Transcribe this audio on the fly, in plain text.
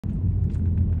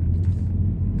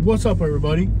What's up,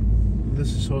 everybody?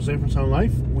 This is Jose from Sound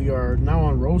Life. We are now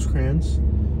on Rosecrans.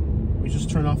 We just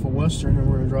turned off a Western and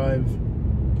we're gonna drive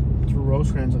through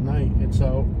Rosecrans at night. It's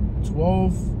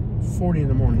 12:40 in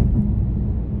the morning.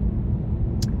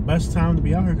 Best time to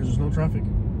be out here because there's no traffic.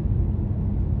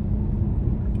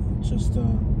 Just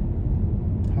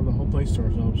have the whole place to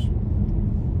ourselves.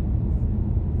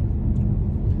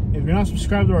 If you're not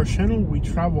subscribed to our channel, we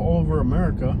travel all over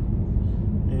America,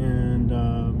 and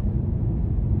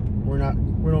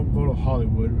we don't go to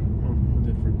Hollywood. We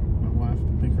did for my wife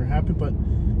to make her happy, but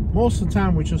most of the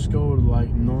time we just go to like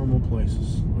normal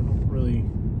places. We don't really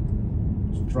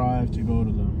just drive to go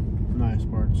to the nice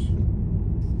parts.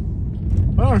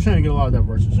 But on our channel, you get a lot of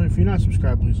diversity. So if you're not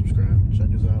subscribed, please subscribe.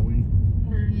 Check us out. We're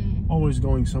always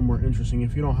going somewhere interesting.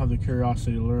 If you don't have the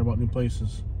curiosity to learn about new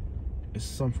places, it's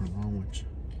something wrong with you.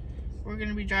 We're going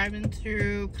to be driving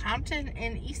through Compton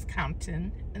and East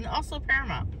Compton, and also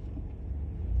Paramount.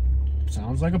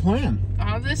 Sounds like a plan.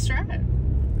 On this drive.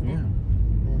 Yeah,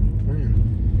 plan.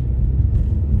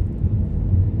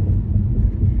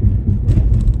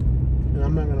 And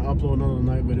I'm not going to upload none of the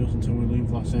night videos until we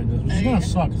leave Los Angeles, which is going to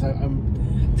suck because I'm.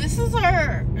 This is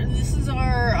our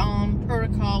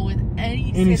protocol with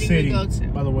any city we go to.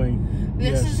 By the way.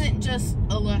 This isn't just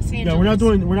a Los Angeles. Yeah, we're not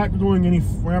pulling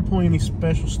any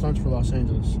special stunts for Los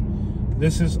Angeles.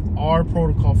 This is our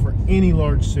protocol for any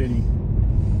large city.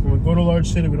 When we go to a large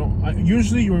city, we don't.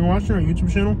 Usually, when you're watching our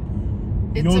YouTube channel,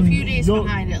 it's a few days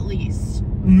behind at least.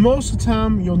 Most of the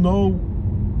time, you'll know.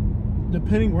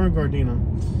 Depending, we're in Gardena.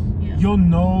 Yeah. You'll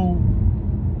know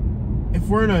if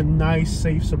we're in a nice,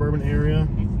 safe suburban area.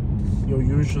 You'll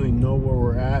usually know where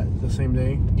we're at the same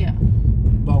day. Yeah.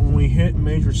 But when we hit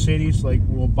major cities, like,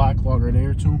 we'll backlog a day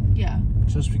or two. Yeah.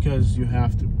 Just because you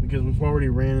have to. Because we've already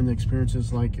ran into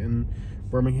experiences like in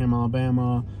Birmingham,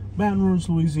 Alabama, Baton Rouge,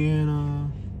 Louisiana,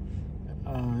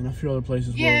 and a few other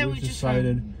places where we've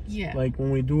decided, like,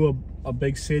 when we do a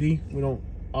big city, we don't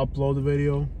upload the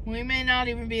video. We may not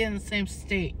even be in the same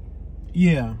state.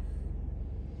 Yeah.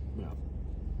 Yeah.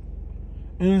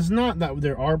 And it's not that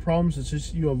there are problems, it's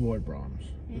just you avoid problems.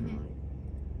 Mm-hmm. You know?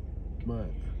 But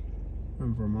we're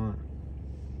in Vermont.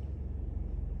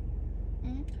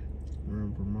 Mm-hmm. We're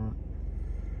in Vermont.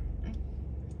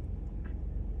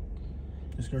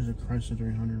 This guy's a Chrysler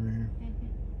 300 right here. Mm-hmm.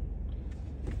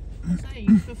 So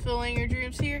you fulfilling your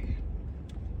dreams here?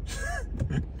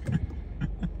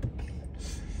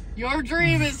 Your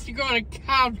dream is to go to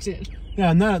Compton.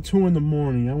 Yeah, not at 2 in the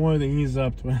morning. I wanted to ease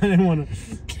up to it. I didn't want to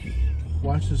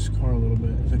watch this car a little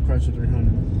bit. It's a Chrysler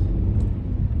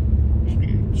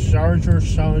 300.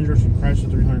 Chargers, Challengers, and Chrysler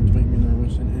 300s make me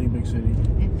nervous in any big city.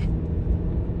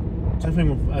 Same thing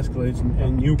with Escalades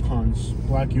and Yukons.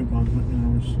 Black Yukons make me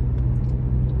nervous.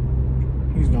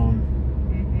 He's gone.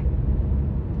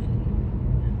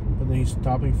 But then he's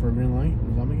stopping for a green light.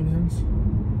 Does that make any sense?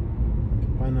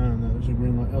 Find out that there's a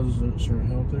green light. Oh, there's a sort of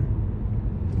hill up there.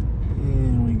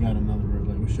 And we got another red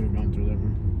light. We should have gone through that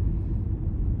one.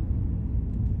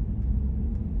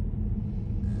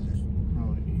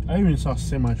 I even saw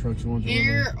semi trucks going through.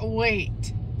 Here,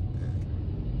 wait.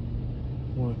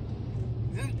 What?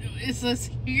 It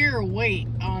says here, wait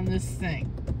on this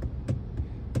thing.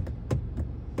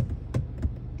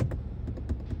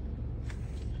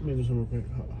 Let me do some real quick.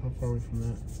 How far away from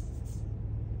that?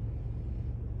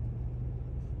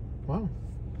 Wow.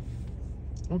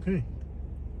 Okay.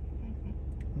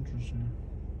 Interesting.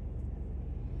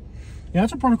 Yeah,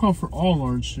 that's a protocol for all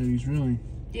large cities, really.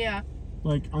 Yeah.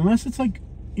 Like, unless it's like,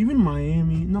 even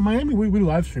Miami. No, Miami, we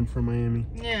live stream for Miami.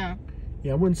 Yeah.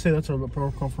 Yeah, I wouldn't say that's a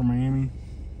protocol for Miami.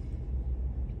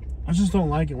 I just don't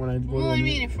like it when I go to I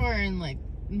mean, if we're in, like,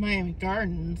 Miami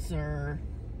Gardens or...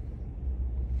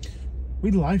 We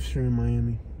live stream in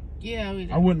Miami. Yeah, we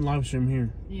do. I wouldn't live stream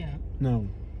here. Yeah. No.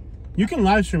 You can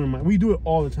live stream in Miami. We do it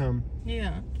all the time.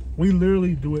 Yeah. We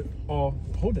literally do it all...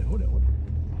 Hold it.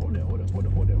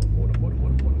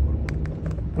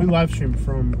 We live stream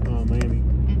from Miami.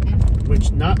 Which,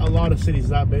 not a lot of cities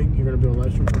that big, you're going to be able to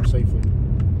live stream from safely.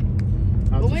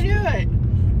 But we do it.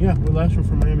 Yeah, we live stream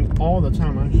from Miami all the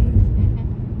time, actually.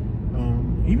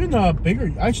 Even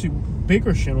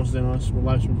bigger channels than us will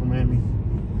live stream from Miami.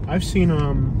 I've seen,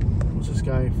 what's this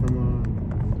guy from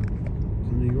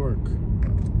New York?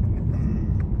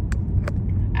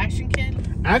 Action Kid?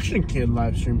 Action Kid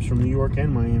live streams from New York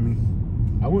and Miami.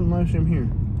 I wouldn't live stream here.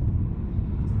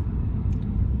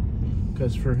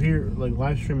 Because for here, like,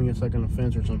 live streaming, it's like an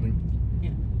offense or something.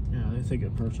 Yeah. Yeah, they take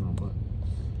it personal, but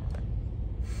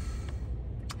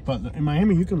in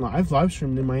Miami, you can. I've live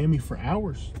streamed in Miami for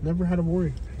hours. Never had a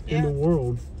worry in the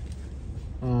world.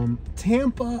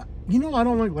 Tampa, you know, I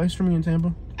don't like live streaming in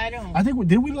Tampa. I don't. I think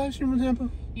did we live stream in Tampa?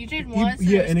 You did once.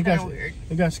 Yeah, and it got weird.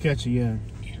 It got sketchy. Yeah.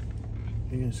 Yeah.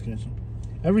 It got sketchy.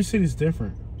 Every city's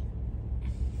different.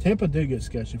 Tampa did get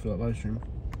sketchy for that live stream.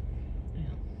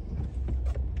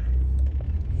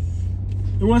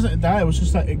 It wasn't that. It was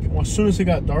just that as soon as it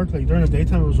got dark, like during the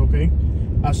daytime, it was okay.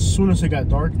 As soon as it got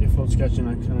dark, it felt sketchy, and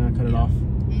I cut it off.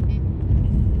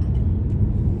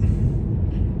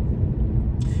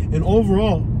 And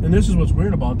overall, and this is what's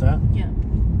weird about that. Yeah.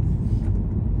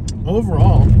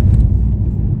 Overall,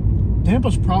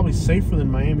 Tampa's probably safer than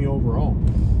Miami overall.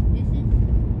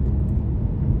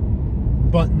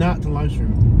 But not the live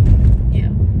stream. Yeah.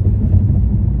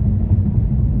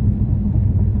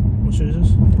 What street is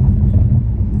this?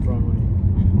 Broadway.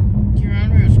 You're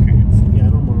on Rosecrans. Yeah, I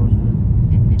know I'm on Rosecrans.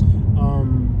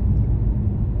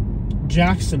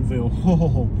 Jacksonville.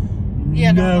 Oh,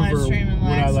 yeah, never don't live stream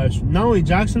would I live stream. Not only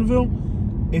Jacksonville,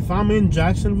 if I'm in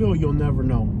Jacksonville, you'll never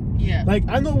know. Yeah. Like,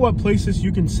 I know what places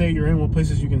you can say you're in, what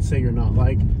places you can say you're not.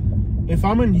 Like, if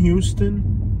I'm in Houston,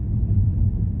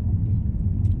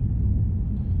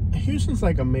 Houston's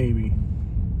like a maybe.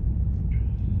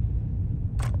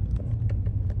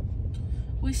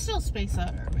 We still space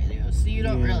out our videos, so you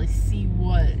don't really see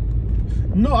what.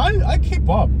 No, I keep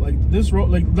up. Like this road,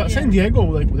 like San Diego,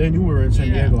 like they knew we were in San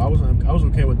Diego. I was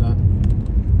okay with that.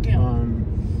 Yeah.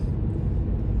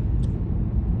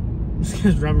 This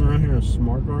guy's driving around here in a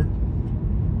smart car.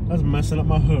 That's messing up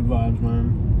my hood vibes,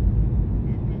 man.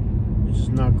 It's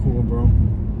just not cool, bro.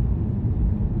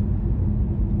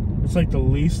 It's like the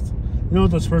least. You know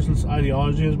what this person's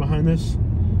ideology is behind this?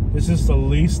 This is the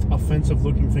least offensive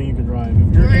looking thing you can drive.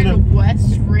 If you're in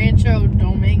West Rancho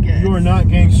Dominguez. You are not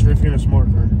gangster if you're in a smart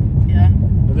car. Yeah.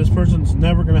 But this person's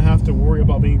never gonna have to worry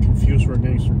about being confused for a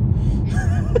gangster.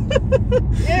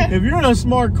 Yeah. If you're in a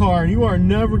smart car, you are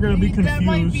never gonna be confused. That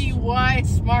might be why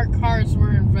smart cars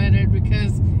were invented,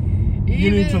 because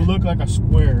you need to look like a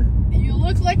square. You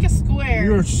look like a square.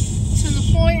 You're to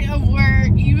the point of where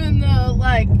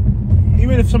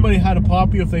even if somebody had to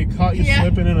pop you if they caught you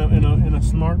slipping in a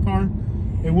smart car,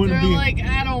 it wouldn't be like,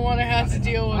 I don't want to have to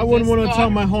deal with. I wouldn't want to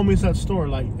tell my homies at store,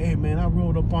 like, hey man, I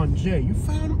rolled up on Jay. You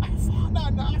found him?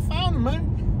 I found him, man.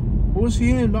 What was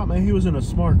he in? Man, he was in a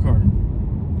smart car.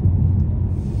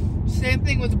 Same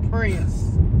thing with the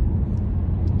Prius.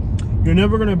 You're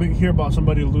never gonna hear about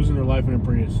somebody losing their life in a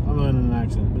Prius, other than an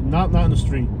accident, but not in the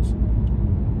streets.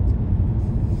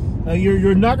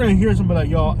 You're not gonna hear somebody like,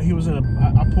 y'all, he was in a.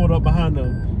 I pulled up behind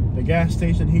the gas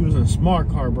station. He was in a smart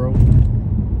car, bro.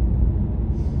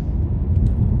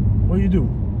 What do you do?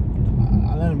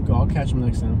 I let him go. I'll catch him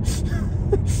next time.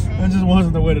 That just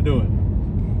wasn't the way to do it.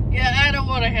 Yeah, I don't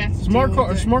want to have to. Smart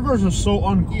cars are so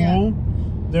uncool. Yeah.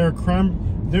 They're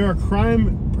a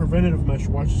crime preventative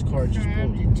measure. Watch this car. Just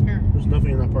there's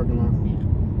nothing in that parking lot. Yeah.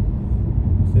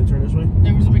 Did it turn this way?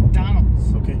 There was a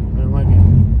McDonald's. Okay, I didn't like it.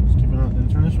 Just keep it on. Did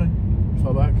it turn this way?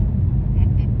 Fell back?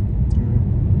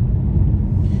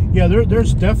 Yeah,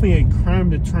 there's definitely a crime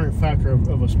deterrent factor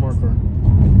of a smart car. I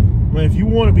mean, if you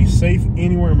want to be safe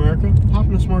anywhere in America, hop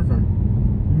in a smart car.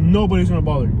 Nobody's going to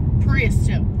bother you. Prius,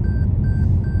 too.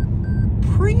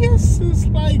 Prius is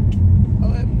like,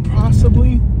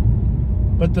 possibly.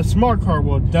 But the smart car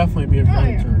will definitely be a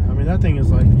crime deterrent. I mean, that thing is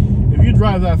like, if you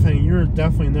drive that thing, you're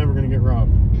definitely never going to get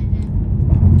robbed.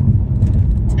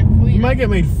 You might get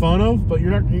made fun of, but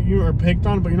you are picked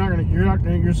on, but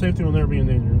your safety will never be in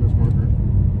danger in this smart car.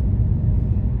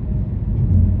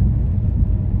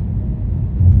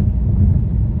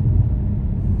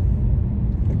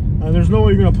 There's no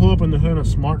way you're going to pull up in the hood of a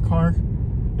smart car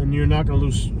and you're not going to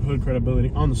lose hood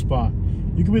credibility on the spot.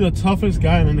 You could be the toughest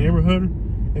guy in the neighborhood.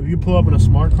 If you pull up in a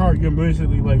smart car, you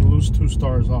basically like lose 2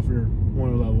 stars off your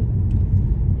one level.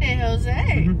 Hey,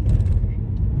 Jose.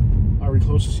 Are we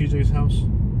close to CJ's house?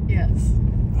 Yes.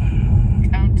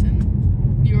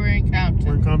 Compton. You were in Compton.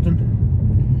 We're in Compton?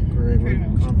 Great, we're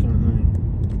in Compton at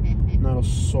night. Not a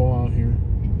soul out here.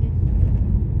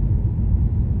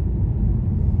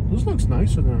 This looks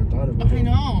nicer than I thought it would. I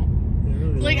know.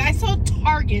 Really like, is. I saw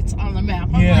Targets on the map.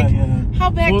 I'm like, how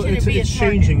bad can it be? It's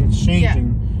changing. It's changing.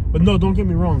 Yeah. But no, don't get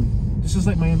me wrong. This is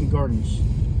like Miami Gardens.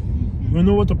 You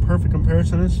know what the perfect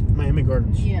comparison is? Miami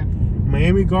Gardens. Yeah.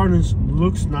 Miami Gardens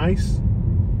looks nice.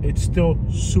 It's still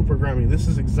super grimy. This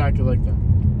is exactly like that.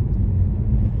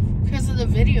 Because of the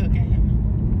video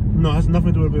game. No, it has nothing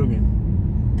to do with a video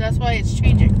game. That's why it's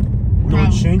changing. No,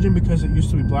 it's changing because it used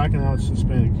to be black and now it's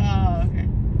Hispanic. Oh, okay.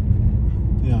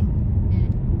 Yeah.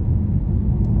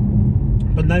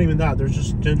 But not even that. They're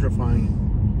just gentrifying.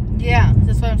 Yeah,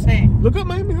 that's what I'm saying. Look at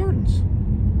Miami Gardens.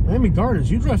 Miami Gardens.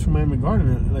 You drive through Miami Garden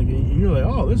and you're like,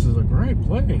 oh, this is a great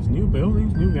place. New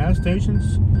buildings, new gas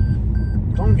stations.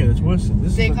 Don't get it twisted.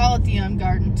 They call it the Young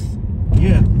Gardens.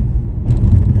 Yeah.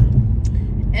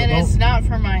 And it's not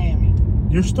for Miami.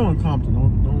 You're still in Compton.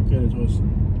 Don't get it twisted.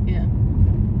 Yeah.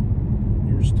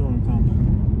 You're still in Compton.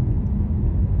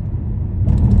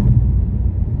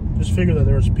 Just figure that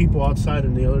there's people outside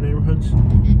in the other neighborhoods.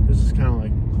 This is kind of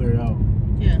like cleared out.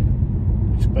 Yeah.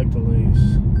 Expect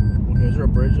delays. Okay, is there a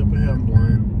bridge up ahead? I'm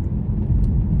blind.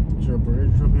 Is there a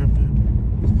bridge up here?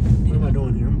 What am I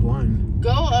doing here? I'm blind.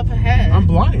 Go up ahead. I'm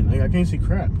blind. Like, I can't see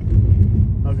crap.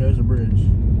 Okay, there's a bridge.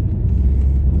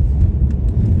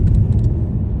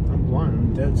 I'm blind.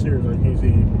 I'm dead serious. I can't see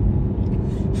anything.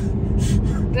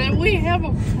 Then we have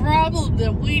a problem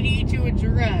that we need to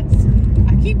address.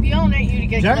 I keep yelling at you to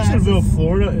get Jacksonville, glasses.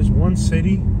 Florida is one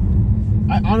city.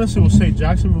 I honestly will say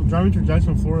driving through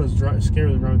Jacksonville, Florida is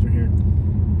scarier than driving through here.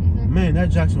 Man, that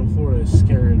Jacksonville, Florida is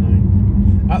scary at night.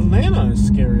 Atlanta is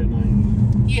scary at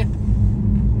night. Yeah.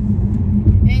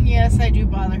 And yes, I do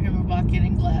bother him about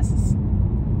getting glasses.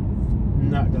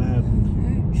 Not gonna happen.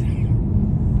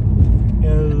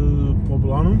 El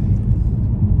Poblano.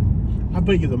 I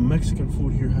bet you the Mexican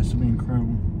food here has to be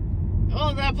incredible.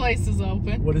 Oh, that place is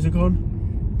open. What is it called?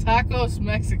 Tacos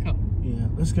Mexico. Yeah,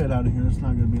 let's get out of here. It's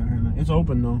not gonna be out here tonight. It's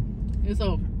open though. It's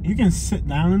open. You can sit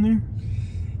down in there?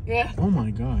 Yeah. Oh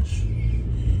my gosh.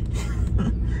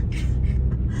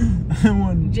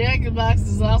 Jack in the Box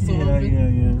is also open.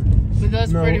 Yeah. But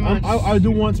that's pretty much. I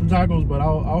do want some tacos, but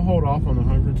I'll hold off on the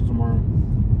hunger until tomorrow.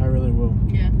 I really will.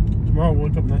 Yeah. Tomorrow I'll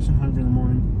wake up nice and hungry in the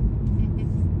morning.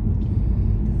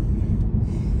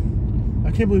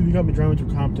 I can't believe you got me driving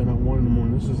through Compton at 1 in the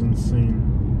morning. This is insane.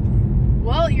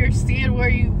 Well, you're staying where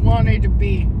you wanted to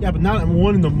be. Yeah, but not at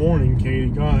 1 in the morning, Katie.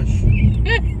 Gosh.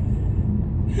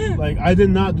 Like, I did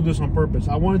not do this on purpose.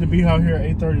 I wanted to be out here at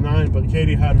 8:39, but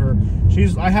Katie had her. She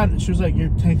was like, "You're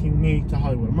taking me to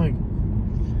Hollywood." I'm like,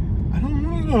 I don't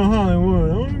want to go to Hollywood.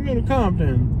 I want to go to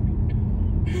Compton.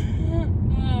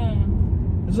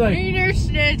 It's like, Wiener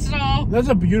Schnitzel. that's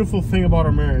a beautiful thing about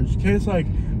our marriage. Katie's like,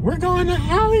 "We're going to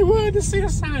Hollywood to see the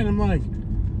sign." I'm like,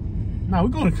 "Nah, we're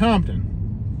going to Compton."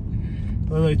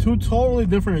 They're like two totally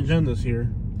different agendas here.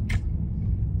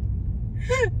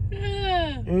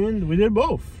 And we did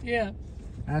both. Yeah.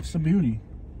 That's the beauty.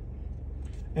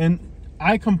 And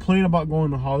I complain about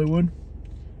going to Hollywood.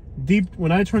 Deep,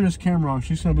 when I turn this camera on,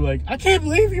 she's going to be like, "I can't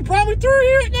believe you brought me through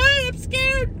here at night. I'm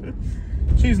scared."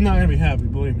 She's not going to be happy,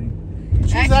 believe me.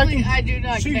 Actually, I do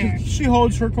not care. She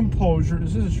holds her composure.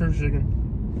 Is this a church chicken?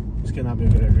 This cannot be a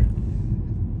good area.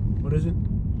 What is it?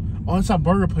 Oh, it's that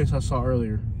burger place I saw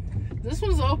earlier. This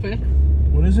one's open.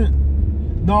 What is it?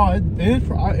 No,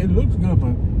 it looks good,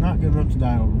 but not good enough to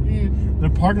die over. Yeah. The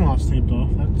parking lot's taped off.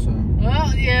 That's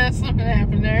Well, yeah, something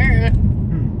happened there.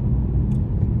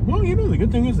 Well, you know, the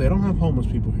good thing is they don't have homeless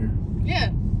people here.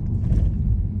 Yeah.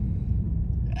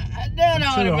 Not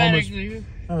automatically.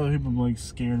 Other people like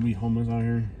scared to be homeless out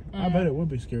here. I bet it would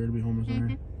be scary to be homeless out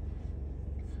here.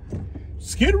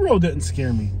 Skid Row didn't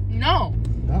scare me. No.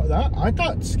 I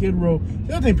thought Skid Row.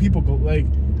 The other thing people go like.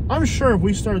 I'm sure if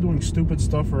we started doing stupid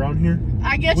stuff around here,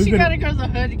 I guess you gotta go to the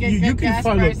hood to get good gas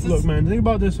prices. Look, man, think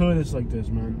about this hood. It's like this,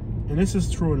 man. And this is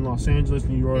true in Los Angeles,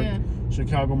 New York,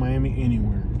 Chicago, Miami,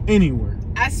 anywhere.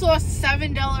 I saw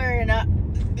 $7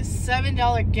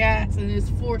 gas, and it's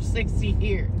 $4.60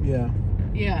 here. Yeah.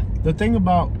 Yeah. The thing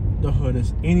about the hood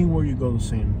is anywhere you go the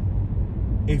same.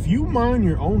 If you mind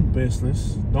your own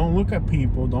business, don't look at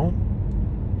people, don't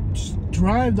just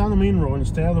drive down the main road and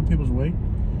stay out of people's way,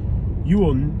 you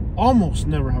will almost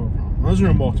never have a problem. Unless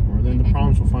you're in Baltimore, then the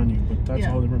problems will find you. But that's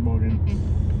a whole different ballgame.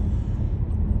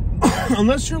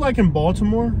 Unless you're like in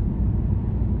Baltimore,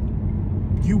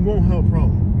 you won't have a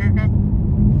problem. You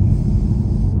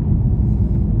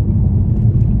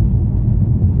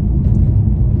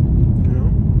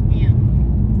know? Yeah.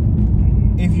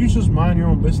 If you just mind your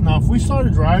own business. Now, if we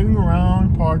started driving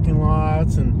around parking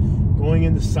lots and going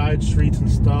into side streets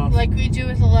and stuff, like we do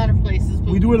with a lot of places.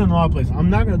 We do it in a lot of places. I'm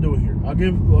not going to do it here. I'll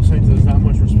give Los Angeles that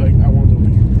much respect. I won't do it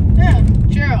here. Yeah,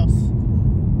 churros.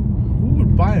 Who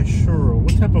would buy a churro?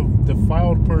 What type of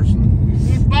defiled person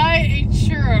would buy a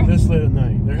churro this late at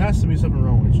night? There has to be something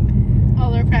wrong with you. Oh,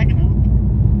 they're packing up.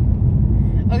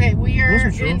 Okay, we are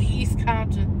in East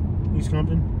Compton. East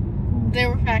Compton? They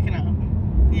were packing up.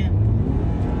 Yeah.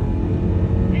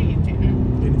 What are you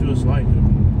doing? Getting through this light, dude.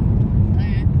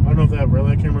 I don't know if they have red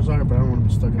light cameras on it, but I don't want to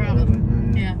be stuck in that red light.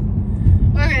 Yeah.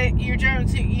 Okay, you're driving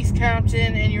to East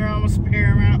Compton and you're almost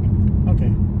Paramount.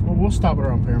 Okay. Well, we'll stop it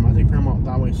around Paramount. I think Paramount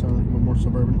that way sounds like more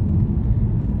suburban.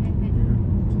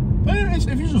 Yeah. But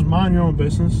if you just mind your own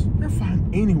business, you're fine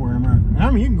anywhere in America. And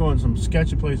I mean, you can go in some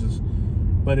sketchy places,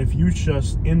 but if you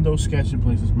just in those sketchy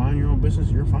places mind your own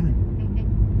business, you're fine.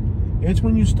 It's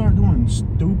when you start doing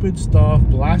stupid stuff,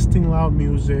 blasting loud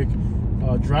music,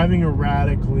 driving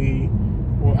erratically,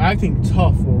 or acting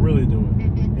tough will really do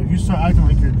it. If you start acting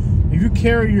like if you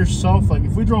carry yourself, like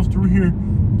if we drove through here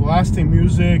blasting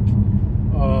music,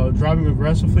 driving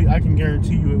aggressively, I can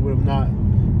guarantee you it would have not.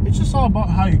 It's just all about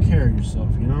how you carry yourself,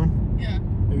 you know? Yeah.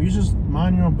 If you just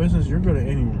mind your own business, you're good at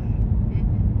anywhere.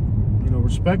 You know,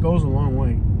 respect goes a long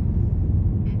way.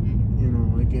 You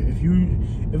know, like if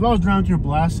I was driving through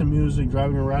blasting music,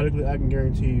 driving erratically, I can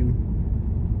guarantee you.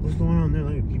 What's going on there?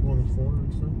 Like people on the floor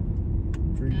and stuff?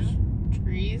 Trees? Yeah.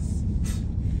 Trees?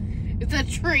 It's a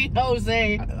tree,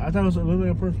 Jose. I thought it was literally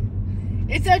a person.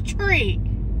 It's a tree.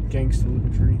 Gangsta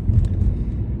looking tree.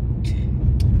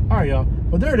 Alright, y'all.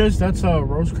 But there it is. That's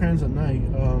Rosecrans at Night.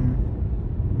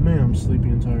 Man, I'm sleepy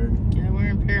and tired. Yeah, we're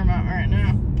in Paramount right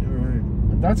now.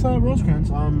 Alright. That's Rosecrans.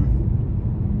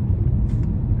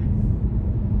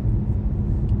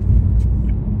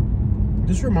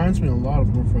 This reminds me a lot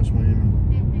of Northwest Miami.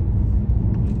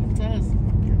 It does.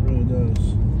 It really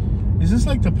does. Is this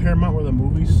like the Paramount where the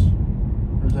movies?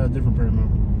 Or is that a different Paramount?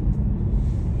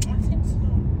 I think so.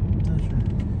 Not sure.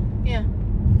 Yeah.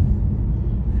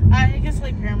 I guess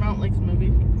like Paramount likes movie.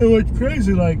 And like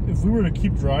crazy, like if we were to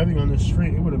keep driving on this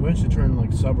street, it would eventually turn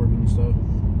like suburban and stuff.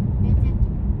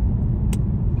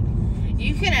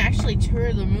 You can actually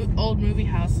tour the old movie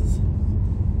houses.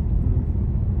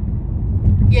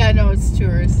 Yeah, I know it's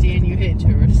touristy and you hate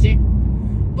touristy,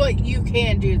 but you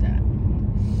can do that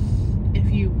if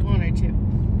you wanted to.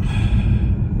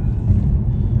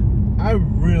 I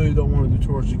really don't want to do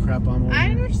touristy crap on.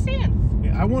 I understand.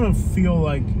 Yeah, I want to feel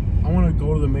like I want to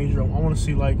go to the major. I want to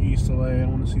see like East LA. I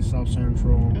want to see South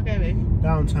Central. Okay, babe.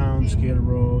 Downtown, Skid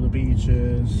Row, the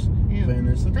beaches,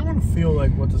 Venice. Like I want to feel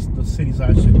like what the city's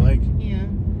actually like. Yeah.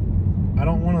 I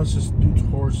don't want to just do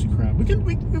touristy crap.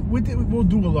 We'll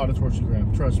do a lot of touristy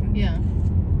crap. Trust me. Yeah.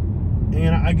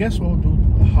 And I guess we'll do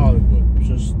Hollywood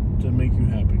just to make you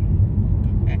happy.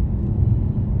 Okay.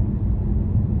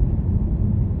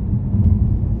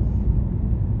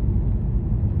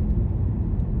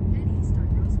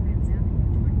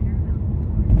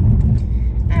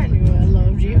 I knew I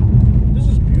loved you. This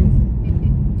is beautiful.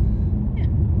 Yeah.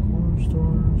 Corner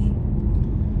stores.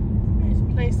 There's a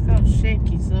place called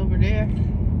Shakey's over there.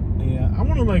 Yeah, I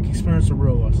want to like experience the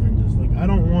real Los Angeles. Like I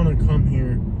don't want to come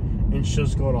here and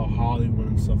just go to Hollywood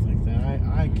and stuff like that.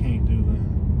 I can't do that.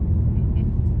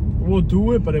 We'll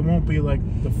do it, but it won't be like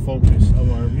the focus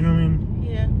of our, you know what I mean?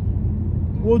 Yeah.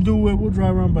 We'll do it. We'll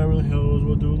drive around Beverly Hills.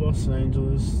 We'll do Los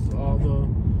Angeles. All the,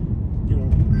 you know,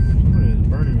 somebody is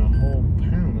burning a whole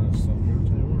pound of that stuff. I'll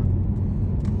tell you what.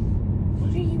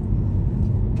 What are you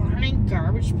burning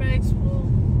garbage bags for?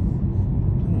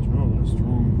 I don't smell that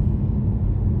strong.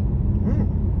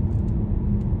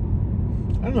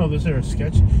 I don't know if this area is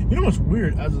sketchy. You know what's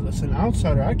weird? As an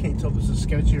outsider, I can't tell if this is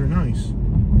sketchy or nice.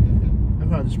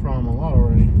 I've had this problem a lot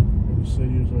already. The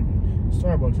city is like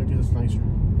Starbucks. I guess it's nicer.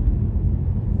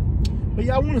 But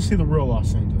yeah, I want to see the real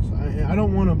Los Angeles. I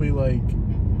don't want to be like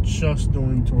just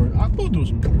doing tours. I will do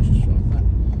some tours stuff.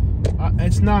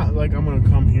 It's not like I'm gonna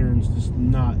come here and just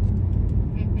not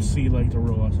see like the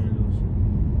real Los Angeles.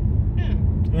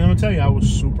 And I'm gonna tell you, I was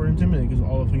super intimidated because of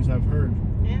all the things I've heard.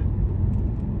 Yeah.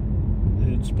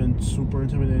 It's been super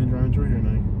intimidating driving through here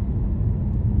tonight.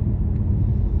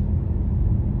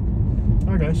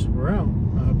 Alright guys, we're out.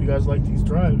 I hope you guys like these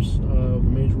drives of the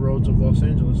major roads of Los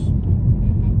Angeles.